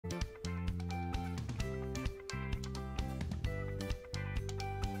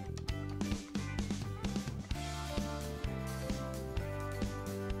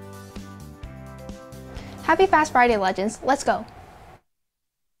Happy Fast Friday, Legends. Let's go.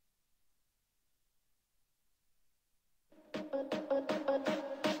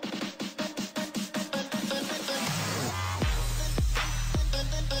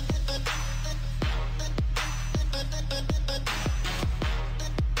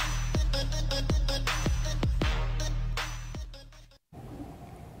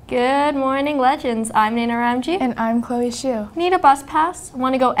 Good morning, Legends. I'm Nana Ramji. And I'm Chloe Shu. Need a bus pass?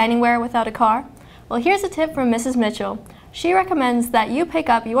 Want to go anywhere without a car? Well, here's a tip from Mrs. Mitchell. She recommends that you pick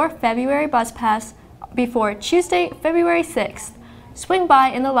up your February bus pass before Tuesday, February 6th. Swing by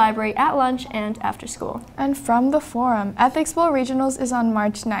in the library at lunch and after school. And from the forum, Ethics Bowl Regionals is on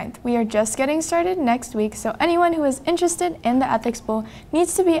March 9th. We are just getting started next week, so anyone who is interested in the Ethics Bowl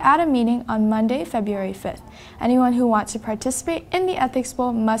needs to be at a meeting on Monday, February 5th. Anyone who wants to participate in the Ethics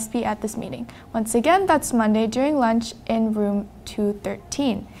Bowl must be at this meeting. Once again, that's Monday during lunch in room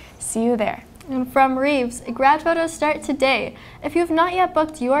 213. See you there. And from Reeves, grad photos start today. If you have not yet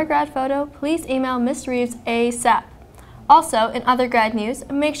booked your grad photo, please email Ms. Reeves ASAP. Also, in other grad news,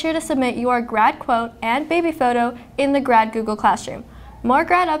 make sure to submit your grad quote and baby photo in the grad Google Classroom. More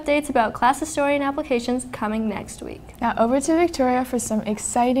grad updates about class historian applications coming next week. Now over to Victoria for some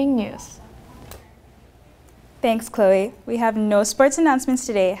exciting news. Thanks, Chloe. We have no sports announcements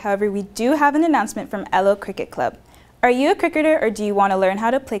today. However, we do have an announcement from LO Cricket Club. Are you a cricketer or do you want to learn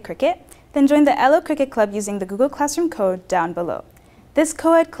how to play cricket? Then join the LO Cricket Club using the Google Classroom code down below. This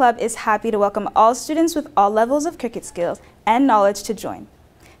co-ed club is happy to welcome all students with all levels of cricket skills and knowledge to join.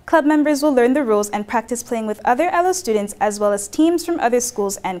 Club members will learn the rules and practice playing with other LO students as well as teams from other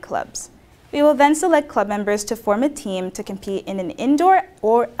schools and clubs. We will then select club members to form a team to compete in an indoor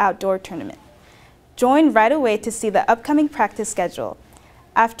or outdoor tournament. Join right away to see the upcoming practice schedule.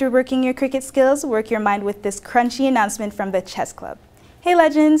 After working your cricket skills, work your mind with this crunchy announcement from the Chess Club. Hey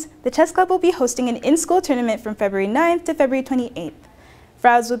Legends, the Chess Club will be hosting an in-school tournament from February 9th to February 28th.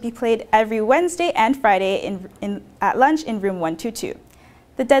 Rounds will be played every Wednesday and Friday at lunch in room 122.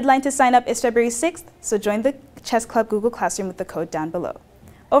 The deadline to sign up is February 6th, so join the Chess Club Google Classroom with the code down below.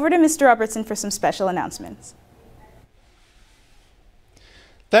 Over to Mr. Robertson for some special announcements.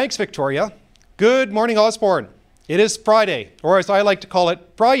 Thanks, Victoria. Good morning, Osborne. It is Friday, or as I like to call it,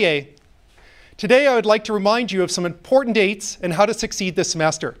 Friday. Today I would like to remind you of some important dates and how to succeed this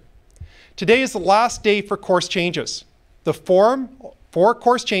semester. Today is the last day for course changes. The forum for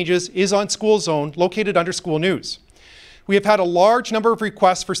course changes is on School Zone, located under School News. We have had a large number of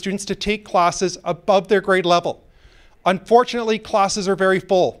requests for students to take classes above their grade level. Unfortunately, classes are very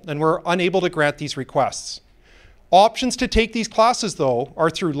full and we're unable to grant these requests. Options to take these classes, though,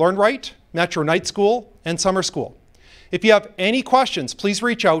 are through LearnRight, Metro Night School, and Summer School. If you have any questions, please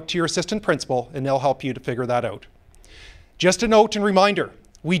reach out to your assistant principal and they'll help you to figure that out. Just a note and reminder,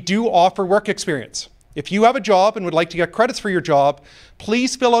 we do offer work experience. If you have a job and would like to get credits for your job,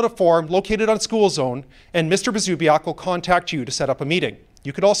 please fill out a form located on School Zone and Mr. Bazubiak will contact you to set up a meeting.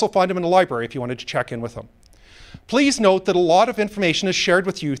 You could also find him in the library if you wanted to check in with him. Please note that a lot of information is shared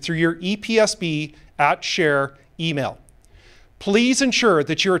with you through your EPSB@share email. Please ensure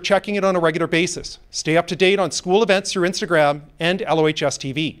that you are checking it on a regular basis. Stay up to date on school events through Instagram and LOHS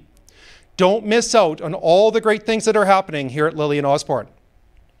TV. Don't miss out on all the great things that are happening here at Lillian Osborne.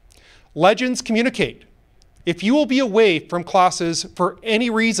 Legends, communicate. If you will be away from classes for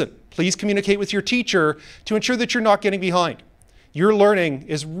any reason, please communicate with your teacher to ensure that you're not getting behind. Your learning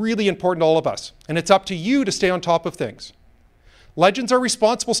is really important to all of us, and it's up to you to stay on top of things. Legends are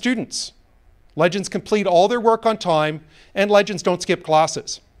responsible students. Legends complete all their work on time, and Legends don't skip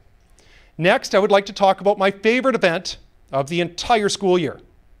classes. Next, I would like to talk about my favorite event of the entire school year,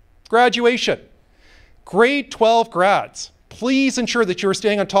 graduation. Grade 12 grads. Please ensure that you're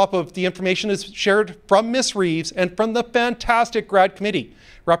staying on top of the information that's shared from Ms. Reeves and from the fantastic grad committee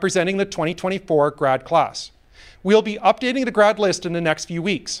representing the 2024 grad class. We'll be updating the grad list in the next few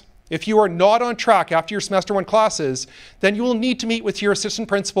weeks. If you are not on track after your semester 1 classes, then you will need to meet with your assistant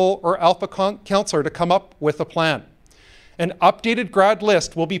principal or alpha counselor to come up with a plan. An updated grad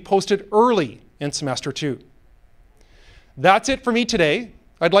list will be posted early in semester 2. That's it for me today.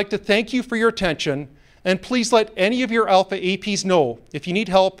 I'd like to thank you for your attention. And please let any of your Alpha APs know if you need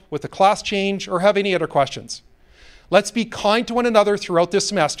help with a class change or have any other questions. Let's be kind to one another throughout this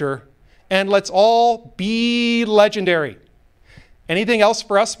semester, and let's all be legendary. Anything else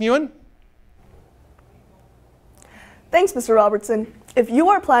for us, Muin? Thanks, Mr. Robertson. If you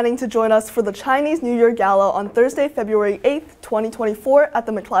are planning to join us for the Chinese New Year Gala on Thursday, February 8th, 2024 at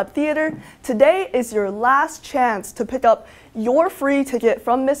the McLeod Theatre, today is your last chance to pick up your free ticket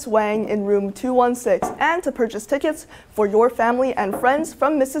from Miss Wang in room 216 and to purchase tickets for your family and friends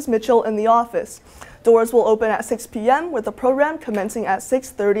from Mrs. Mitchell in the office. Doors will open at 6 p.m. with the program commencing at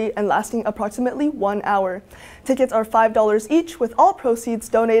 6:30 and lasting approximately 1 hour. Tickets are $5 each, with all proceeds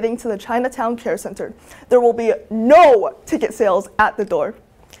donating to the Chinatown Care Center. There will be no ticket sales at the door.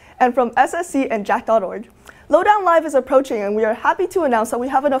 And from SSC and Jack.org, LOdown Live is approaching, and we are happy to announce that we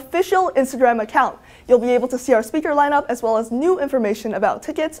have an official Instagram account. You'll be able to see our speaker lineup as well as new information about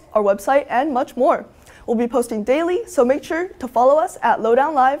tickets, our website, and much more. We'll be posting daily, so make sure to follow us at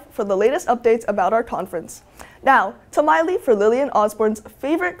LOdown Live for the latest updates about our conference. Now, to Miley for Lillian Osborne's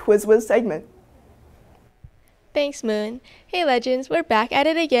favorite Quiz Whiz segment. Thanks, Moon. Hey Legends, we're back at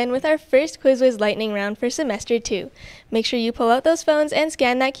it again with our first Quiz Whiz lightning round for semester 2. Make sure you pull out those phones and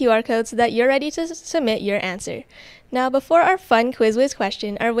scan that QR code so that you're ready to submit your answer. Now, before our fun Quiz Whiz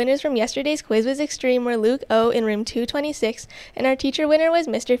question, our winners from yesterday's Quiz Whiz Extreme were Luke O in room 226, and our teacher winner was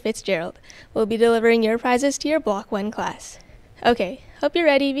Mr. Fitzgerald. We'll be delivering your prizes to your Block 1 class. Okay, hope you're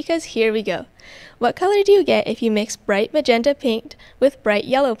ready because here we go. What color do you get if you mix bright magenta paint with bright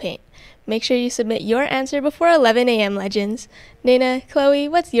yellow paint? Make sure you submit your answer before 11 a.m. Legends. Nana, Chloe,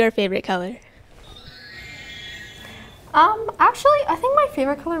 what's your favorite color? Actually, I think my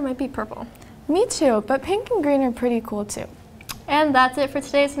favorite color might be purple. Me too, but pink and green are pretty cool too. And that's it for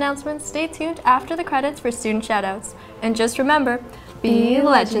today's announcements. Stay tuned after the credits for student shoutouts. And just remember, be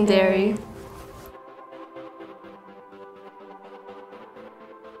legendary.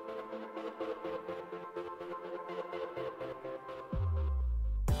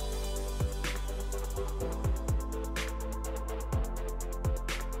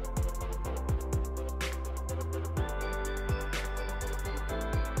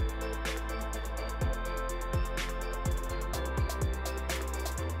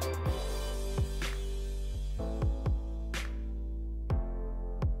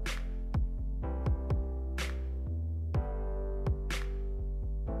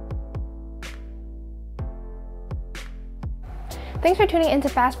 Thanks for tuning in to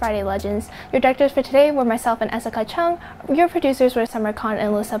Fast Friday Legends. Your directors for today were myself and Esaka Chung. Your producers were Summer Khan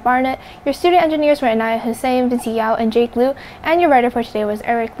and Lisa Barnett. Your student engineers were Anaya Hussein, Vinci Yao, and Jake Liu. And your writer for today was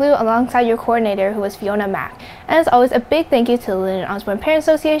Eric Liu, alongside your coordinator, who was Fiona Mack. And as always, a big thank you to the Lillian Osborne Parent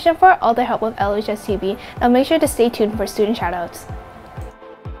Association for all their help with LHSTB. Now make sure to stay tuned for student shoutouts.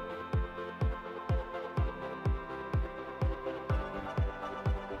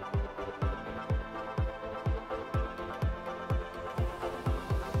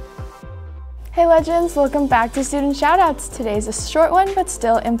 Hey Legends, welcome back to Student Shoutouts. Today's a short one, but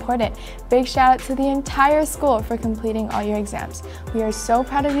still important. Big shout out to the entire school for completing all your exams. We are so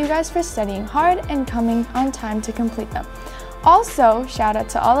proud of you guys for studying hard and coming on time to complete them. Also, shout out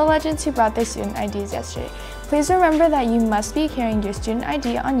to all the Legends who brought their student IDs yesterday. Please remember that you must be carrying your student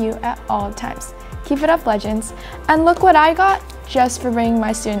ID on you at all times. Keep it up, Legends. And look what I got just for bringing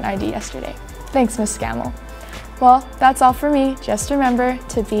my student ID yesterday. Thanks, Miss Scammell. Well, that's all for me. Just remember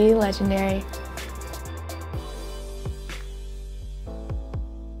to be legendary.